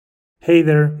Hey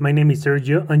there, my name is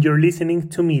Sergio, and you're listening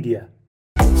to Media.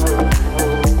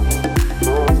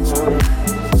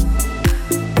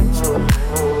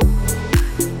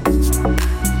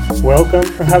 Welcome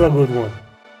and have a good one.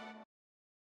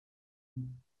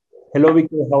 Hello,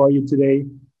 Victor. How are you today?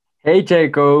 Hey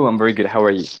Jaco, I'm very good. How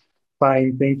are you?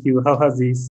 Fine, thank you. How has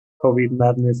this COVID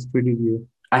madness treated you?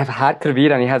 I've had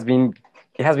COVID and it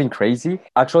has been crazy.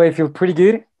 Actually, I feel pretty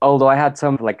good. Although I had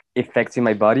some like effects in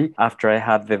my body after I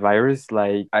had the virus,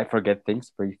 like I forget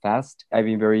things very fast. I've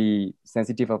been very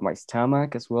sensitive of my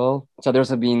stomach as well. So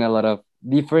there's been a lot of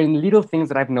different little things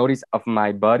that I've noticed of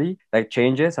my body, like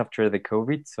changes after the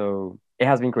COVID. So it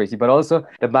has been crazy. But also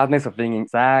the madness of being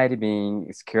inside,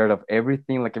 being scared of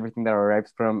everything, like everything that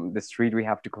arrives from the street, we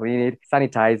have to clean it,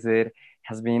 sanitize it.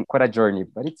 Has been quite a journey,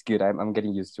 but it's good. I'm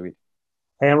getting used to it.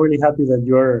 I am really happy that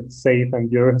you're safe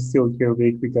and you're still here,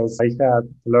 Vic, because I had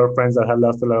a lot of friends that have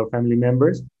lost a lot of family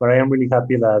members. But I am really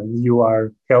happy that you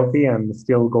are healthy and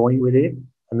still going with it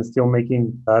and still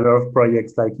making a lot of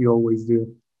projects like you always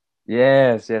do.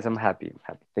 Yes, yes, I'm happy. I'm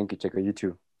happy. Thank you, Checo. You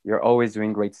too. You're always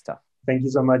doing great stuff. Thank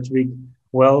you so much, Vic.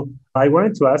 Well, I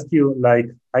wanted to ask you, like,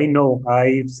 I know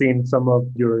I've seen some of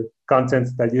your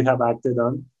contents that you have acted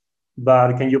on,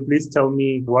 but can you please tell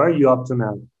me what are you up to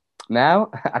now? Now,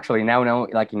 actually, now, no,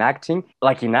 like in acting,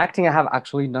 I have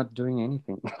actually not doing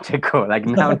anything, Checo. Like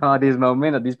now, at this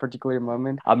moment, at this particular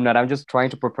moment, I'm not. I'm just trying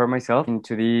to prepare myself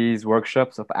into these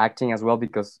workshops of acting as well,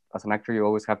 because as an actor, you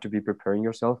always have to be preparing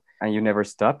yourself and you never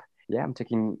stop. Yeah, I'm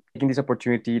taking this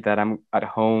opportunity that I'm at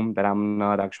home, that I'm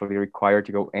not actually required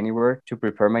to go anywhere to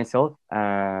prepare myself,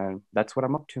 and that's what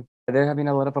I'm up to. There have been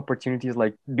a lot of opportunities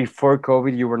like before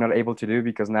COVID you were not able to do,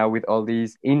 because now with all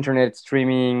these internet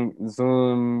streaming,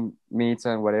 Zoom meets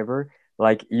and whatever,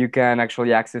 like you can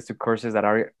actually access to courses that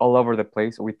are all over the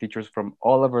place with teachers from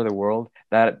all over the world,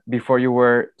 that before you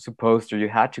were supposed to, you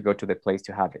had to go to the place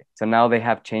to have it. So now they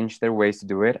have changed their ways to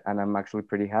do it, and I'm actually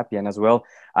pretty happy. And as well,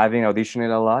 I've been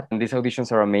auditioning a lot, and these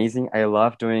auditions are amazing. I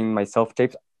love doing my self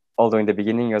tapes, although in the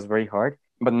beginning it was very hard,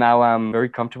 but now I'm very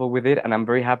comfortable with it, and I'm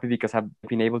very happy because I've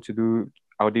been able to do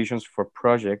auditions for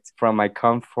projects from my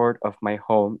comfort of my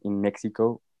home in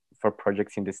Mexico, for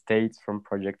projects in the States, from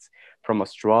projects from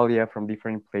Australia, from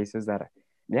different places that,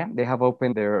 yeah, they have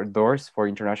opened their doors for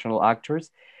international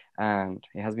actors, and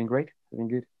it has been great. It's been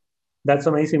good. That's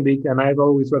amazing, Vic. And I've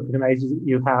always recognized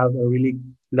you have a really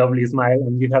lovely smile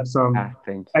and you have some Ah,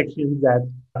 thank you. actions that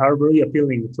are very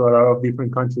appealing to a lot of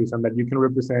different countries and that you can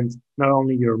represent not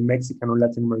only your Mexican or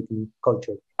Latin American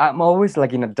culture. I'm always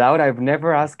like in a doubt. I've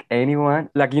never asked anyone.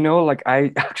 Like, like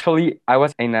I actually I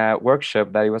was in a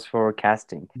workshop that it was for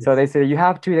casting. So Yes. they said you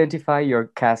have to identify your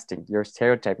casting, your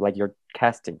stereotype, like your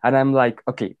casting. And I'm like,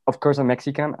 okay, of course I'm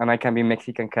Mexican and I can be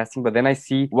Mexican casting, but then I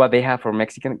see what they have for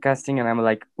Mexican casting and I'm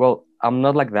like, well, I'm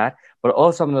not like that, but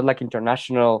also I'm not like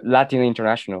international, Latin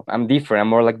international. I'm different. I'm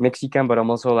more like Mexican, but I'm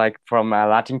also like from a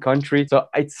Latin country. So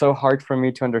it's so hard for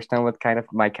me to understand what kind of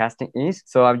my casting is.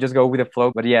 So I just go with the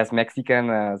flow. But yes,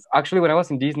 Mexican. Actually, when I was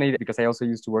in Disney, because I also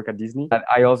used to work at Disney,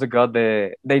 I also got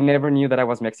they never knew that I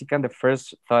was Mexican. The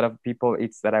first thought of people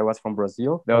it's that I was from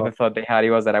Brazil. The other Oh, thought they had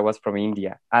it was that I was from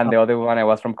India. And the other one I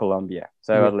was from Colombia.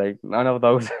 So I yeah. was like, none of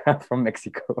those are from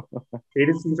Mexico. It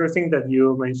is interesting that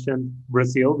you mentioned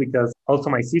Brazil because also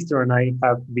my sister and I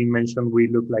have been mentioned we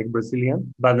look like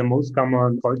Brazilian, but the most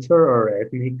common culture or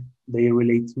ethnic they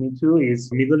relate me to is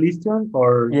Middle Eastern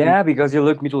or Yeah, because you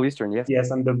look Middle Eastern, yes.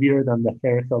 yes, and the beard and the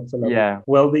hair helps a lot. Yeah.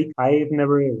 Well, Vic, I've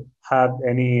never had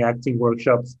any acting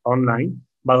workshops online,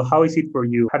 but how is it for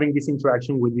you having this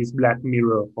interaction with this Black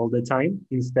Mirror all the time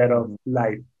instead of Mhm.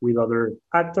 live with other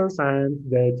actors and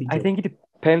the I teacher? think it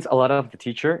depends a lot of the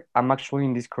teacher. I'm actually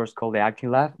in this course called the Acting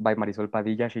Lab by Marisol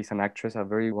Padilla. She's an actress, a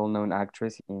very well-known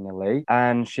actress in LA,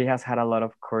 and she has had a lot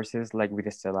of courses like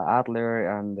with Stella Adler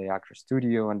and the Actor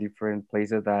Studio and different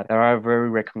places that are very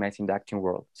recognized in the acting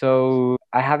world. So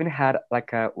I haven't had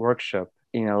like a workshop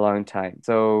in a long time.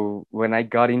 So when I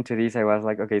got into this, I was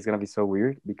like, okay, it's gonna be so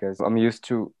weird because I'm used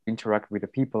to interact with the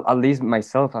people. At least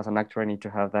myself as an actor, I need to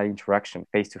have that interaction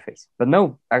face to face. But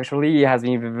no, actually, it has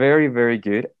been very, very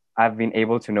good. I've been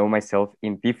able to know myself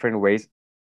in different ways.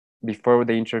 Before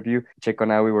the interview, Checo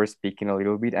and I, we were speaking a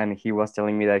little bit, and he was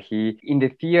telling me that in the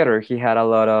theater, he had a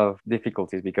lot of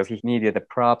difficulties because he needed the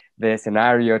prop, the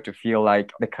scenario to feel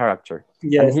like the character.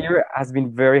 And Yes, here has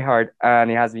been very hard, and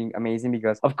it has been amazing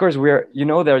because, of course, there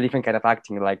are different kind of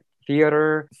acting, like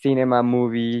theater, cinema,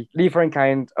 movie, different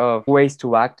kind of ways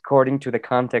to act according to the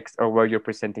context or where you're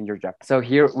presenting your job. So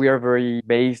here we are very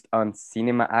based on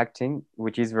cinema acting,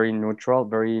 which is very neutral,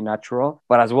 very natural.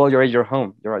 But as well, you're at your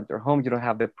home. You're at your home. You don't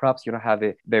have the props. You don't have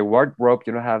the wardrobe.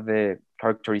 You don't have the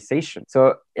characterization. So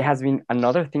it has been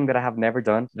another thing that I have never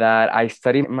done, that I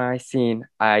study my scene,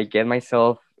 I get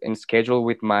myself in schedule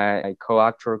with my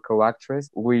co-actor or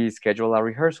co-actress. We schedule a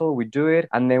rehearsal, we do it,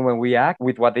 and then when we act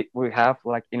with what we have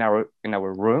like in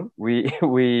our room, we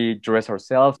we dress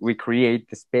ourselves, we create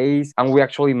the space, and we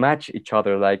actually match each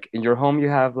other. Like in your home, you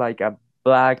have like a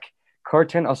black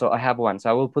curtain. Also, I have one, so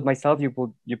I will put myself,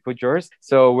 you put yours.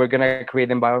 So we're gonna create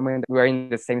an environment. We're in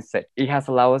the same set. It has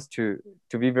allowed us to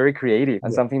be very creative,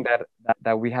 and Yeah. something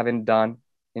that we haven't done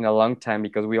in a long time,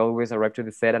 because we always arrive to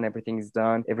the set and everything is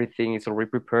done, everything is already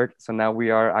prepared. So now we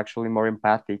are actually more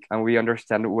empathic and we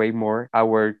understand way more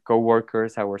our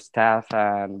co-workers, our staff,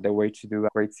 and the way to do a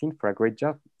great scene for a great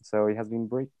job. So it has been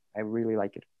great. I really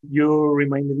like it. You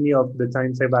reminded me of the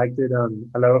times I've acted on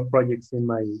a lot of projects in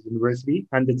my university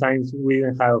and the times we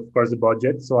didn't have, of course, the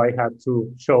budget. So I had to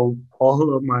show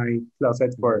all of my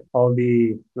closets for all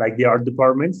the like the art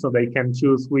department so they can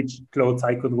choose which clothes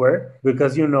I could wear.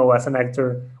 Because you know, as an actor,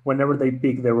 whenever they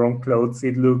pick the wrong clothes,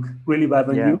 it look really bad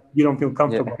on Yeah. you. You don't feel Yeah.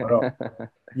 comfortable at all.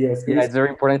 Yes, it Yeah, is. it's very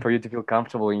important for you to feel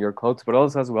comfortable in your clothes, but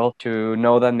also as well to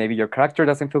know that maybe your character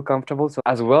doesn't feel comfortable. So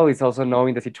as well, it's also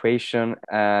knowing the situation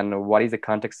and what is the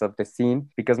context of the scene,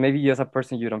 because maybe you as a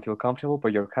person you don't feel comfortable,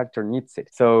 but your character needs it.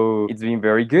 So it's been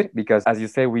very good because, as you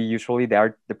say, we usually the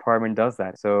art department does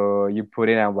that. So you put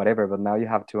it on whatever, but now you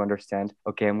have to understand.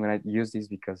 Okay, I'm gonna use this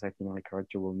because I think my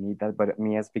character will need that, but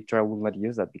me as Victor, I will not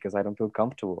use that because I don't feel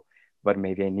comfortable. But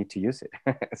maybe I need to use it.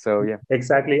 So yeah.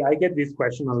 Exactly. I get this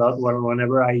question a lot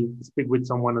whenever I speak with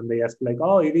someone and they ask, like,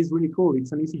 oh, it is really cool.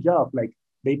 It's an easy job. Like,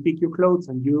 they pick your clothes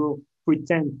and you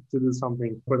pretend to do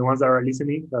something. For the ones that are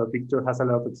listening, Victor has a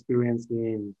lot of experience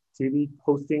in TV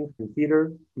hosting, in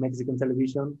theater, Mexican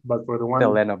television. But for the one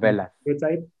Telenovelas.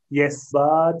 type, yes.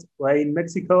 But well, in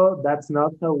Mexico, that's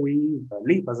not how we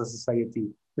live as a society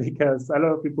because a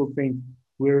lot of people think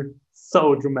we're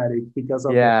so dramatic because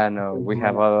of the Yeah, no, we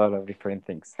have a lot of different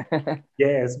things.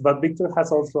 Yes, but Victor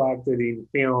has also acted in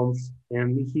films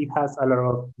and he has a lot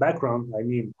of background. I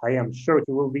mean, I am sure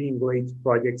he will be in great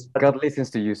projects. But God listens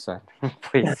to you, son.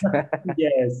 Please.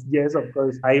 yes, yes, of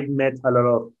course. I've met a lot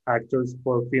of actors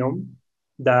for film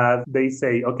that they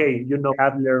say, okay, you know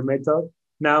Adler method.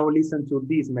 Now listen to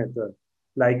this method.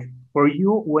 Like for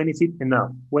you, when is it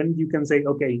enough? When you can say,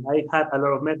 okay, I had a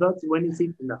lot of methods. When is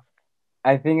it enough?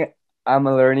 I think I'm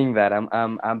learning that.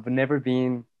 I've never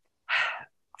been.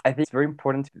 I think it's very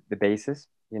important the basis.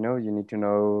 You know, you need to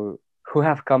know who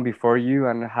have come before you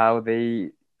and how they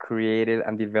created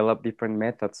and developed different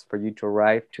methods for you to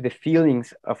arrive to the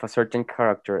feelings of a certain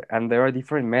character. And there are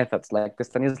different methods, like the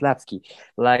Stanislavski,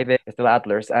 like the Stella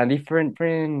Adlers, and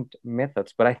different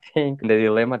methods. But I think the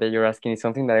dilemma that you're asking is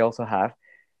something that I also have,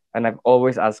 and I've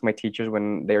always asked my teachers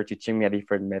when they're teaching me a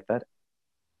different method,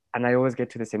 and I always get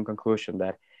to the same conclusion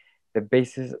that the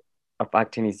basis of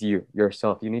acting is you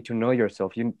yourself. You need to know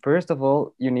yourself. You first of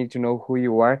all, you need to know who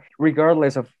you are,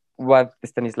 regardless of what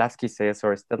Stanislavski says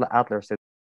or Stella Adler says.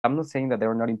 I'm not saying that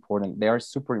they're not important. They are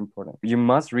super important. You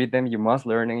must read them, you must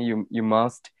learn them, you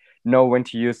must know when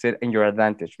to use it in your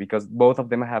advantage, because both of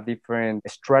them have different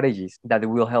strategies that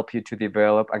will help you to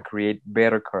develop and create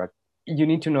better character. You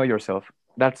need to know yourself.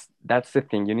 That's the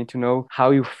thing. You need to know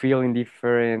how you feel in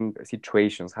different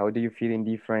situations. How do you feel in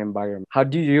different environments? How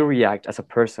do you react as a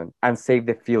person? And save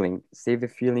the feeling, save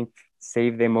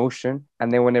the emotion,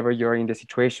 and then whenever you're in the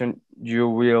situation, you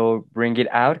will bring it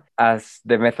out as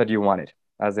the method you wanted,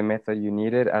 as the method you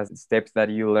needed, as steps that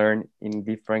you learn in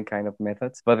different kind of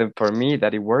methods. But then for me,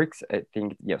 that it works, I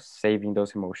think, yes, saving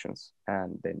those emotions,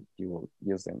 and then you will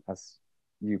use them as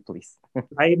you please.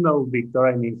 I know Victor.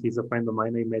 I mean, he's a friend of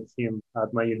mine. I met him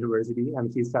at my university,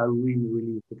 and he's a really,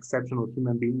 really exceptional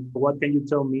human being. What can you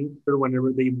tell me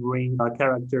whenever they bring a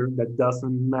character that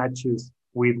doesn't matches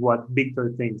with what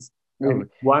Victor thinks? I mean, Ooh,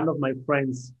 one of my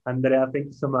friends, Andrea, thank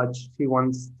you so much. She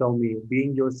once told me,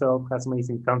 being yourself has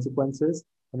amazing consequences.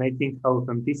 And I think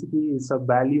authenticity is a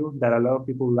value that a lot of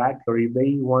people lack. Or if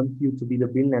they want you to be the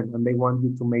villain and they want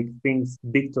you to make things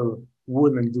Victor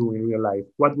wouldn't do in real life,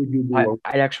 what would you I, do?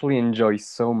 I actually enjoy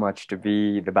so much to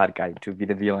be the bad guy, to be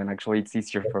the villain. Actually, it's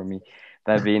easier for me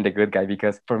than being the good guy,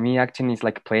 because for me, acting is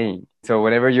like playing. So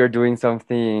whenever you're doing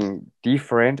something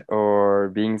different or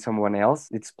being someone else,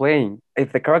 it's playing.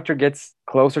 If the character gets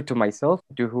closer to myself,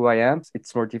 to who I am,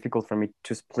 it's more difficult for me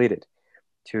to split it,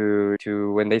 to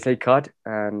when they say cut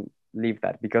and leave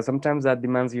that, because sometimes that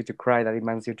demands you to cry, that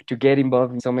demands you to get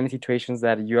involved in so many situations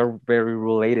that you are very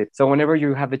related. So whenever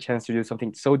you have the chance to do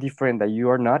something so different that you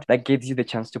are not, that gives you the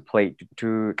chance to play,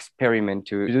 to experiment,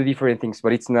 to do different things.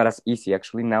 But it's not as easy.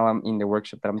 Actually, now I'm in the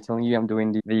workshop that I'm telling you, I'm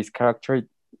doing this character.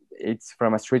 It's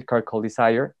from a streetcar called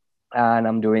Desire. and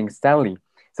I'm doing Stanley.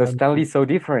 So I'm Stanley's so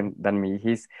different than me.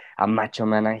 He's a macho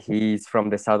man. And he's from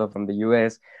the south of the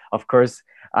U.S. Of course,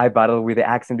 I battle with the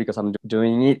accent because I'm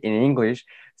doing it in English.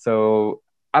 So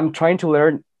I'm trying to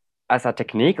learn as a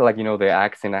technique, like the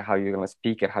accent and how you're gonna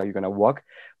speak and how you're gonna walk.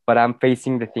 But I'm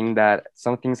facing the thing that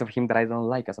some things of him that I don't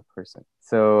like as a person.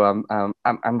 So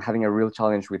I'm having a real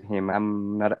challenge with him.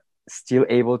 I'm not still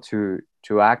able to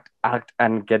act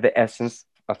and get the essence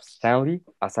of Stanley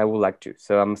as I would like to.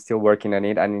 So I'm still working on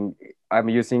it, and I'm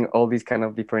using all these kind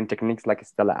of different techniques like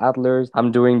Stella Adler's.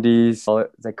 I'm doing this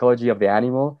psychology of the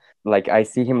animal. Like I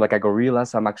see him like a gorilla,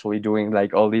 so I'm actually doing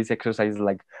like all these exercises,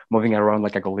 like moving around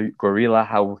like a gorilla,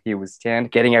 how he would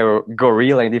stand, getting a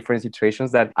gorilla in different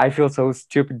situations that I feel so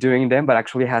stupid doing them, but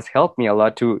actually has helped me a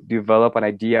lot to develop an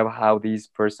idea of how this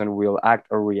person will act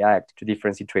or react to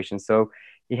different situations. So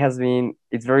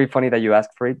it's very funny that you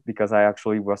asked for it because I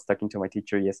actually was talking to my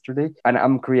teacher yesterday, and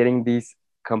I'm creating this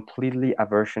completely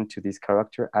aversion to this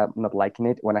character. I'm not liking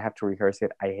it. When I have to rehearse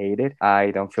it, I hate it.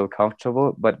 I don't feel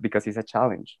comfortable, but because it's a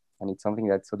challenge and it's something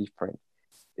that's so different.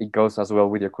 It goes as well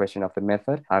with your question of the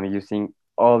method. I'm using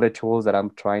all the tools that I'm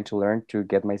trying to learn to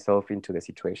get myself into the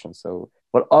situation. So,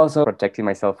 but also protecting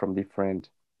myself from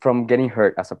getting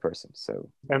hurt as a person. So,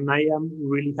 And I am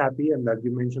really happy and that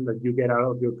you mentioned that you get out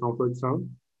of your comfort zone.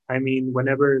 I mean,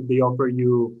 whenever they offer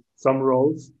you some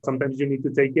roles, sometimes you need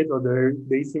to take it or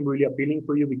they seem really appealing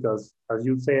for you because, as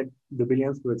you said, the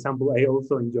villains, for example, I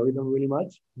also enjoy them really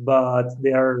much, but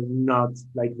they are not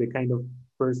like the kind of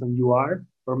person you are,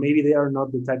 or maybe they are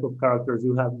not the type of characters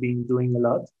you have been doing a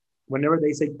lot. Whenever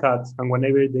they say cut and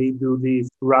whenever they do this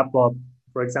wrap up,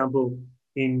 for example,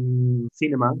 in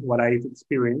cinema, what I've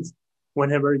experienced,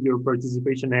 whenever your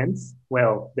participation ends,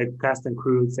 well, the cast and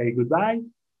crew say goodbye.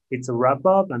 It's a wrap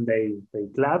up and they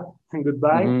clap and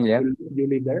goodbye. yeah. You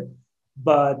leave there.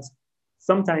 But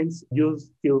sometimes you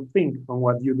still think on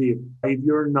what you did. If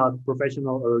you're not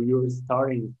professional or you're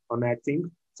starting on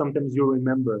acting, sometimes you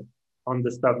remember on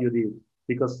the stuff you did.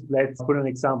 Because let's put an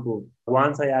example.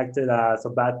 Once I acted as a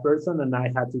bad person and I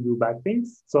had to do bad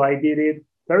things. So I did it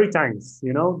 30 times,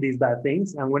 these bad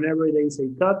things. And whenever they say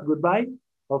cut, goodbye,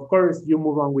 of course, you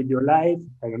move on with your life.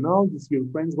 I don't know, just your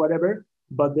friends, whatever.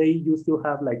 But you still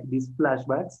have like these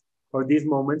flashbacks or these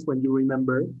moments when you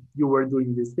remember you were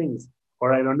doing these things.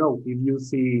 Or I don't know, if you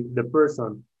see the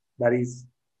person that is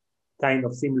kind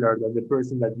of similar to the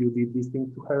person that you did this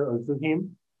thing to her or to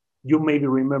him, you maybe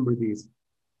remember this.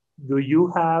 Do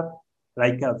you have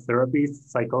like a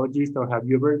therapist, psychologist, or have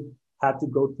you ever had to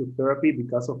go to therapy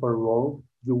because of a role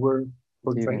you were Giving.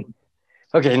 portraying?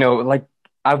 Okay, no, like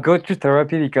I'll go to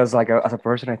therapy because like as a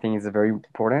person I think it's very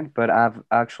important, but I've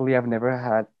never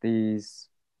had this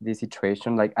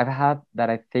situation. Like I've had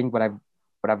that I think what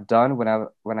I've done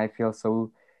when I feel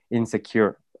so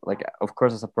insecure. Like of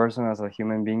course as a person, as a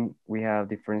human being, we have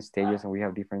different stages and we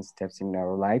have different steps in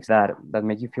our lives that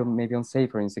make you feel maybe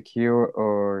unsafe or insecure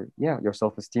or yeah, your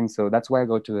self-esteem. So that's why I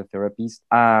go to the therapist.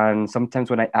 And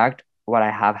sometimes when I act, what I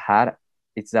have had,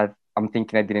 it's that I'm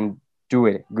thinking I didn't do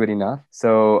it good enough.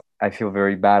 So I feel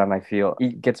very bad and I feel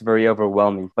it gets very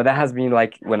overwhelming. But that has been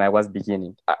like when I was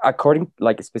beginning. According,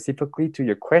 like specifically to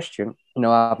your question,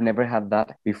 I've never had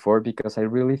that before because I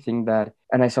really think that,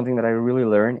 and it's something that I really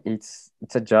learned. It's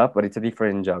a job, but it's a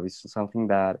different job. It's something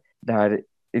that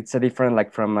it's a different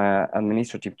like from a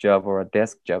administrative job or a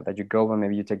desk job that you go and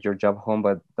maybe you take your job home,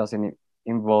 but doesn't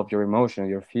involve your emotions,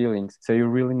 your feelings. So you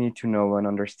really need to know and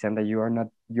understand that you're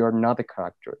not a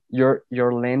character.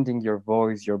 You're lending your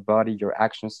voice, your body, your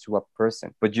actions to a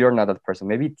person, but you're not that person.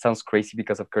 Maybe it sounds crazy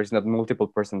because of course not multiple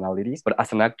personalities, but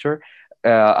as an actor,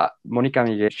 Monica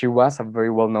Miguel, she was a very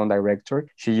well-known director.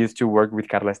 She used to work with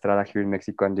Carla Estrada here in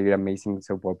Mexico and did amazing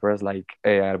soap operas like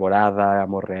Alborada,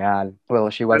 Amor Real.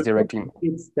 Well, she was directing.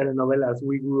 It's telenovelas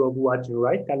we grew up watching,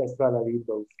 right? Cal Estrada did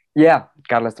those. Yeah,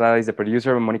 Carla Estrada is the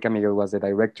producer, and Monica Miguel was the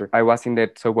director. I was in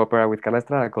the soap opera with Carla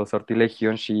Estrada called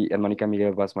Sortilegio, she and Monica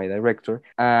Miguel was my director.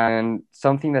 And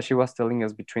something that she was telling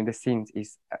us between the scenes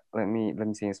is, let me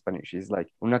say in Spanish, is like,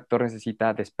 un actor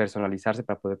necesita despersonalizarse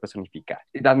para poder personificar.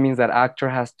 That means that actor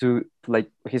has to,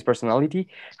 like, his personality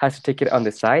has to take it on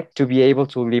the side to be able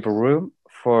to leave room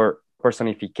for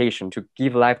personification to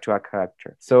give life to a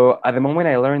character. So at the moment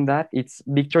I learned that, it's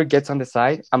Victor gets on the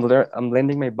side. I'm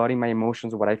lending my body, my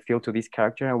emotions, what I feel to this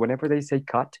character, and whenever they say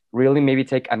cut, really maybe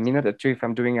take a minute or two if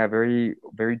I'm doing a very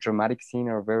very dramatic scene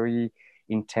or very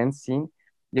intense scene,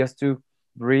 just to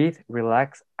breathe,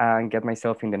 relax, and get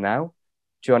myself in the now,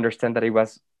 to understand that it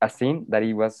was a scene, that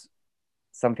it was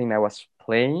something I was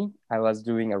playing, I was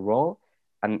doing a role,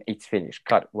 and it's finished,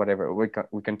 cut, whatever.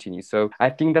 We continue. So I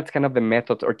think that's kind of the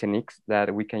methods or techniques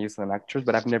that we can use as an actors.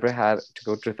 But I've never had to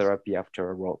go to therapy after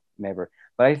a role, never.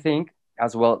 But I think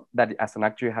as well that as an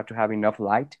actor you have to have enough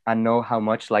light and know how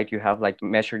much light you have, like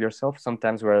measure yourself.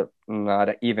 Sometimes we're not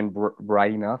even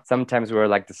bright enough. Sometimes we're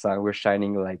like the sun, we're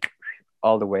shining like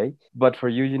all the way. But for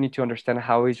you, you need to understand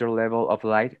how is your level of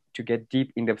light to get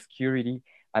deep in the obscurity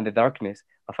and the darkness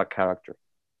of a character.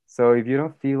 So if you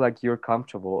don't feel like you're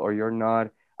comfortable or you're not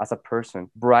as a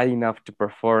person bright enough to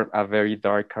perform a very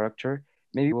dark character,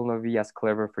 maybe it will not be as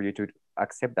clever for you to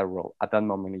accept that role at that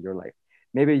moment in your life.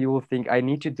 Maybe you will think I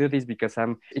need to do this because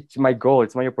it's my goal,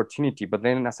 it's my opportunity. But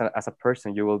then as a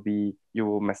person, you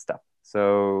will mess up.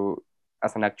 So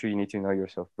as an actor, you need to know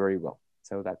yourself very well.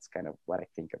 So that's kind of what I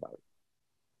think about it.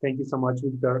 Thank you so much,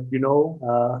 Victor.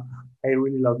 I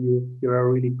really love you. You're a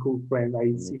really cool friend. I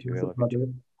Me see too, you I as a love you too.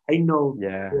 brother. I know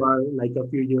Yeah, you are like a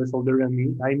few years older than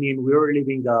me. I mean, we're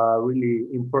living a really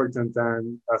important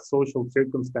and a social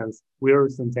circumstance. We're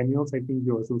centennials. I think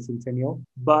you're also centennial.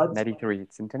 But 93,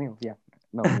 Centennial, yeah.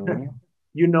 No,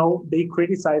 Millennial. they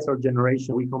criticize our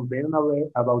generation. We complain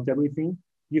about everything.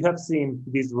 You have seen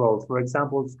these roles. For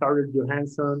example, Scarlett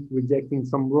Johansson rejecting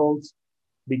some roles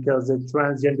because the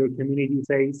transgender community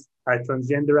says a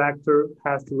transgender actor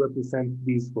has to represent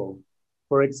this role.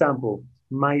 For example,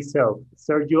 myself,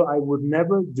 Sergio, I would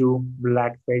never do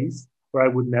blackface or I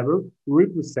would never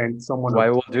represent someone of Why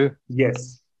will do?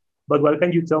 yes. But what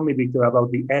can you tell me, Victor,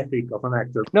 about the ethic of an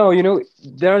actor? No,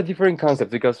 there are different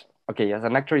concepts because, okay, as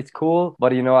an actor, it's cool,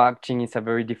 but acting is a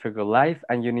very difficult life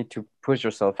and you need to push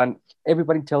yourself. And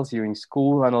everybody tells you in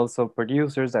school and also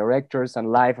producers, directors,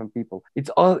 and live and people.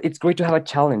 It's great to have a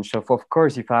challenge. So, of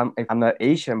course, if I'm not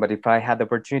Asian, but if I had the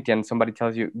opportunity and somebody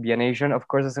tells you be an Asian, of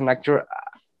course, as an actor,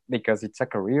 because it's a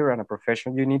career and a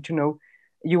profession, you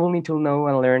will need to know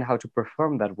and learn how to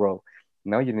perform that role.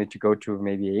 No, you need to go to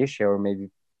maybe Asia or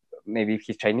maybe if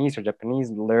he's Chinese or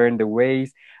Japanese, learn the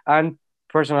ways and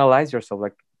personalize yourself.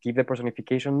 Like give the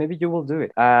personification, maybe you will do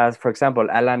it. As for example,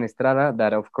 Alan Estrada,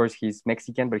 that of course he's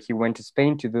Mexican, but he went to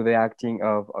Spain to do the acting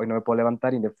of Hoy No Me Puedo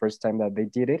Levantar in the first time that they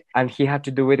did it, and he had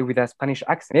to do it with a Spanish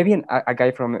accent. Maybe a guy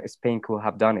from Spain could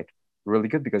have done it really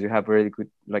good because you have really good,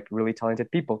 like really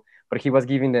talented people, but he was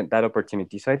given that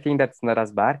opportunity. So I think that's not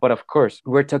as bad. But of course,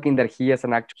 we're talking that he as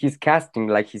an actor, his casting,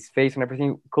 like his face and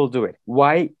everything, could do it.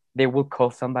 Why they will call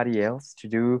somebody else to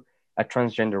do a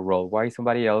transgender role? Why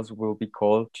somebody else will be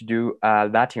called to do a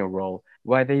Latin role?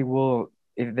 Why they will,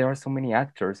 if there are so many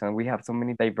actors and we have so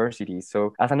many diversities?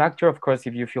 So as an actor, of course,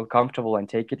 if you feel comfortable and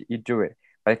take it, you do it.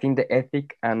 But I think the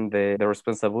ethic and the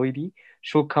responsibility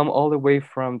should come all the way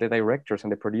from the directors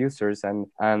and the producers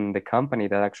and the company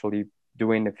that actually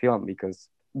doing the film, because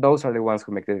those are the ones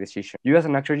who make the decision. You as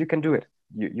an actor, you can do it.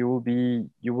 You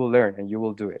will learn and you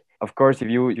will do it. Of course, if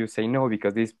you say no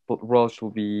because this role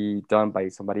should be done by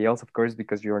somebody else, of course,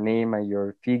 because your name and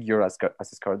your figure as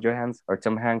Scarlett Johansson or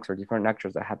Tom Hanks or different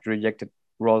actors that have rejected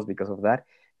roles because of that,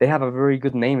 they have a very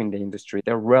good name in the industry.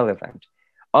 They're relevant.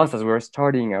 Us as we're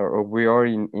starting or we are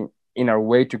in our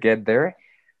way to get there,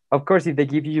 of course, if they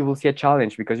give you, you will see a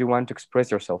challenge because you want to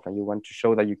express yourself and you want to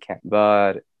show that you can.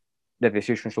 But the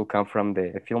decision should come from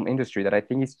the film industry that I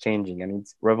think is changing and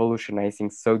it's revolutionizing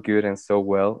so good and so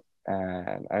well.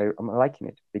 And I'm liking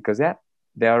it because, yeah,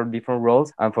 there are different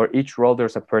roles. And for each role,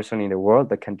 there's a person in the world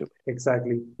that can do it.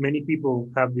 Exactly. Many people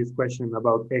have this question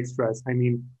about extras. I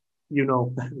mean,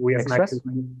 we as an actor, Extras?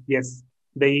 yes,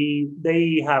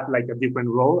 they have like a different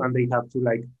role and they have to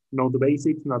like know the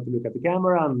basics, not to look at the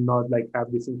camera and not like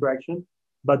have this interaction.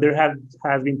 But there have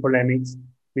has been polemics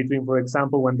between, for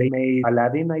example, when they made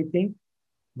Aladdin, I think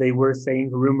they were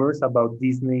saying rumors about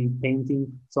Disney painting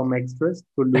some extras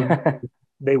to look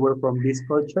they were from this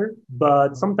culture,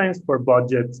 but sometimes for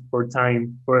budget, for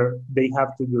time, for they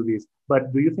have to do this.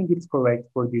 But do you think it's correct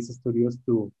for these studios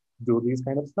to do this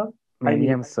kind of stuff? I Maybe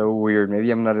mean, I'm so weird. Maybe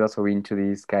I'm not also into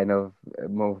these kind of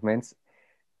movements.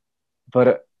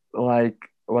 But like,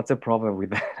 what's the problem with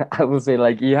that? I would say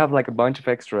like you have like a bunch of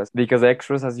extras because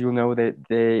extras, as you know,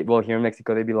 they well here in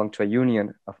Mexico they belong to a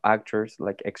union of actors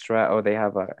like extra or they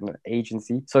have an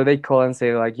agency. So they call and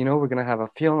say like, we're gonna have a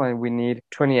film and we need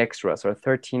 20 extras or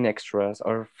 13 extras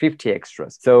or 50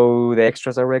 extras. So the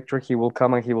extras director he will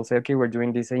come and he will say, okay, we're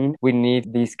doing this scene. We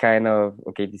need this kind of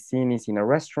okay, this scene is in a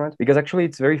restaurant because actually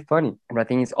it's very funny. But I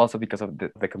think it's also because of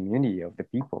the community of the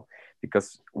people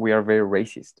because we are very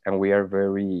racist, and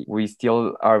we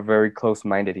still are very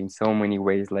close-minded in so many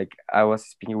ways. Like, I was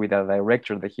speaking with a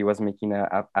director that he was making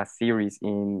a series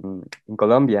in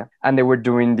Colombia, and they were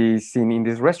doing this scene in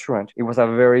this restaurant. It was a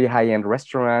very high-end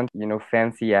restaurant,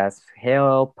 fancy as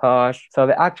hell, posh. So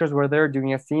the actors were there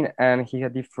doing a scene, and he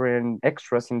had different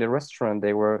extras in the restaurant.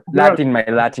 They were You're my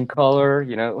Latin color,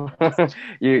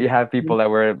 you have people that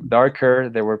were darker.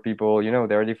 There were people,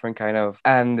 there are different kind of,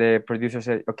 and the producer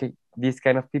said, okay, these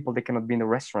kind of people, they cannot be in the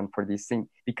restaurant for this thing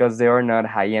because they are not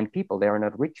high-end people, they are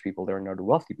not rich people, they are not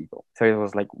wealthy people. So it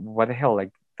was like, what the hell,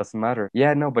 like, doesn't matter.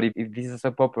 Yeah, no, but if this is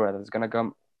a opera that's gonna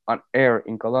come on air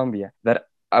in Colombia, that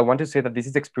I want to say that this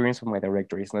is the experience of my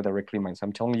director. It's not directly mine. So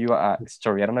I'm telling you a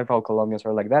story. I don't know if all Colombians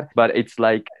are like that, but it's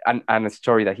like a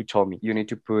story that he told me. You need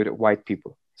to put white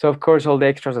people. So of course, all the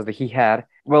extras that he had,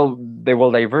 well, they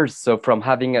were diverse. So from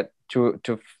having a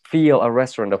to feel a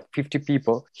restaurant of 50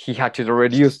 people, he had to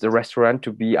reduce the restaurant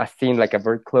to be a scene like a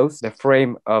very close. The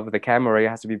frame of the camera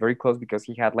has to be very close because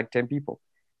he had like 10 people.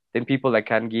 10 people that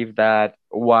can give that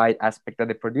wide aspect that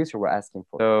the producer were asking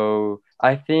for. So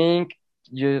I think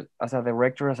you, as a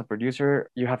director, as a producer,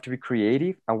 you have to be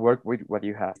creative and work with what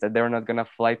you have. That they're not gonna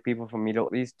fly people from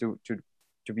Middle East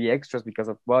to be extras because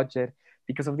of budget,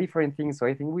 because of different things. So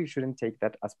I think we shouldn't take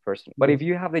that as personal. But if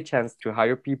you have the chance to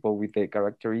hire people with the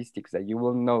characteristics that you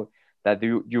will know that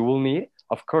you will need,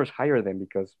 of course, hire them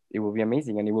because it will be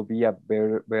amazing and it will be a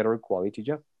better quality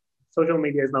job. social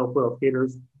media is now full of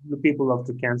haters. The people love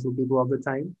to cancel people all the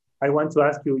time. I want to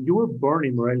ask you, you were born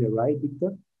in Morelia, right,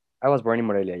 Victor? I was born in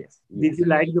Morelia, yes. Did Yes. you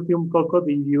like the film Coco?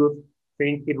 Did you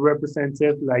think it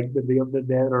represented like the Day of the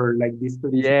Dead or like this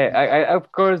tradition? Yeah,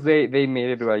 of course they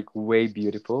made it like way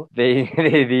beautiful. They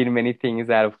they did many things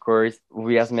that of course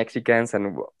we as Mexicans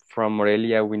and from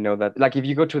Morelia we know that like if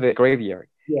you go to the graveyard,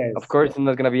 of Yes, course it's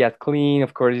not gonna be as clean.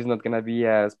 Of course it's not gonna be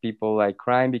as people like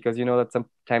crying because you know that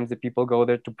sometimes the people go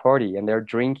there to party and they're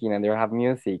drinking and they have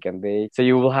music and they so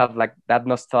you will have like that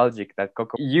nostalgic that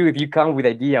Coco. You if you come with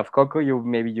idea of Coco, you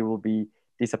will be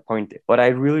disappointed. But I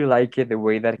really like it the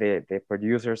way that the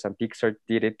producers and Pixar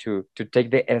did it to take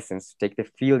the essence, to take the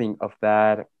feeling of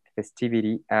that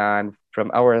festivity and from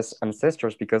our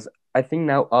ancestors because I think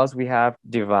now us we have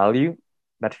the value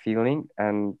that feeling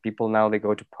and people now they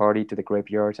go to party to the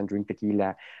graveyards and drink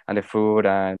tequila and the food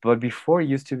and but before it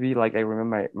used to be like I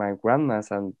remember my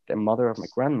grandma's and the mother of my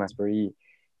grandma's very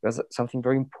it was something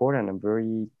very important and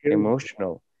very good.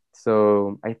 emotional.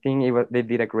 So I think they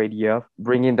did a great job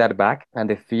bringing that back and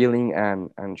the feeling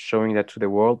and showing that to the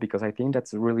world because I think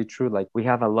that's really true. Like we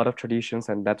have a lot of traditions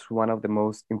and that's one of the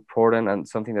most important and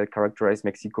something that characterizes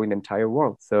Mexico in the entire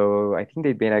world. So I think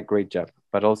they did a great job.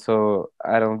 But also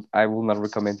I will not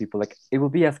recommend people like it will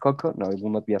be as Coco. No, it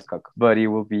will not be as Coco. But it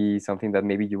will be something that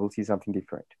maybe you will see something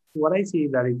different. What I see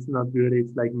that it's not good,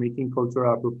 it's like making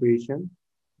cultural appropriation.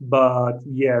 But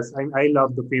yes, I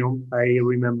love the film. I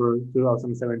remember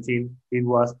 2017, it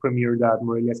was premiered at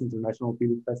Morelia's International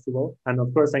Film Festival. And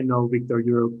of course, I know, Victor,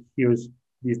 you're a huge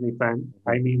Disney fan.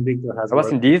 I mean, Victor has I was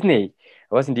worked. in Disney.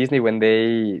 I was in Disney when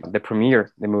they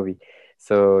premiere the movie.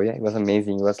 So yeah, it was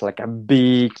amazing. It was like a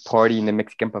big party in the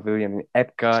Mexican pavilion in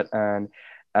Epcot, and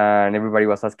everybody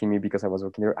was asking me because I was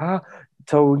working there. Ah,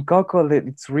 so in Coco,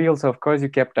 it's real. So of course you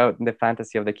kept out the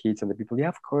fantasy of the kids and the people. Yeah,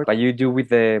 of course. Like you do with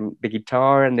the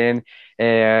guitar, and then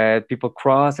people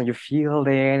cross, and you feel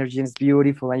the energy, and it's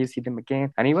beautiful, and you see them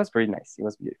again, and it was very nice. It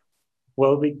was beautiful.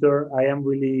 Well, Victor, I am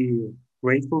really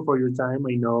grateful for your time.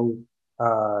 I know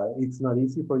it's not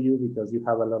easy for you because you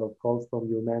have a lot of calls from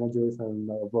your managers and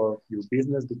about your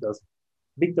business because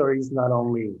Victor is not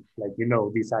only like,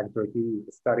 this actor, he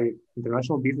studied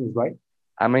international business, right?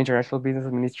 I'm an international business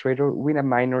administrator with a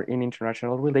minor in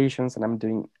international relations, and I'm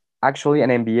doing actually an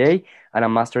MBA and a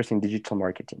master's in digital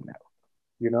marketing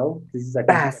now. This is a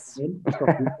Pass.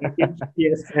 complete package.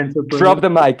 Yes, entrepreneur. Drop the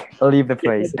mic. Leave the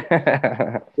place.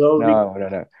 Well, Victor, No, no,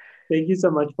 no. thank you so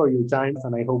much for your time.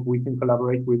 And I hope we can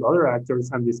collaborate with other actors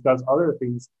and discuss other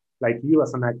things like you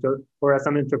as an actor or as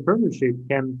an entrepreneurship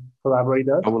can collaborate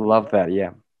us. I would love that.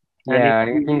 Yeah. And it Yeah, would I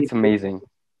be think really it's cool amazing.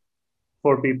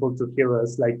 for people to hear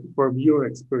us, like for your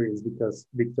experience, because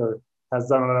Victor has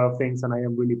done a lot of things, and I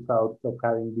am really proud of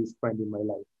having this friend in my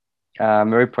life.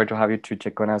 I'm very proud to have you to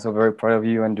check on us. So very proud of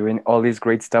you and doing all this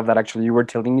great stuff that actually you were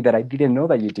telling me that I didn't know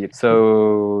that you did.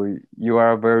 So you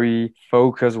are a very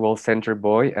focused, well-centered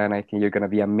boy, and I think you're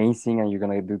gonna be amazing and you're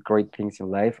gonna do great things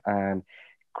in life and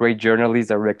great journalist,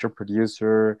 director,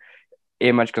 producer,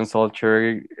 image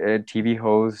consultant, TV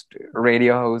host,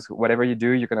 radio host, whatever you do,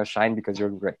 you're gonna shine because you're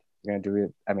great. You're gonna do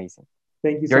it amazing.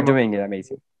 Thank you so You're much. doing it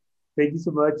amazing. Thank you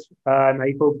so much. And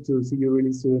I hope to see you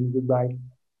really soon. Goodbye.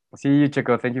 See you,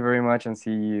 Checo. Thank you very much, and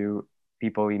see you,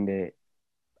 people in the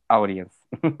audience.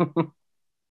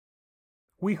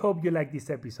 We hope you like this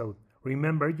episode.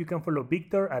 Remember, you can follow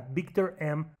Victor at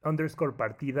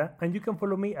VictorM_Partida, and you can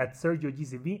follow me at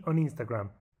SergioGCV on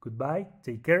Instagram. Goodbye,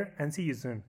 take care, and see you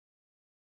soon.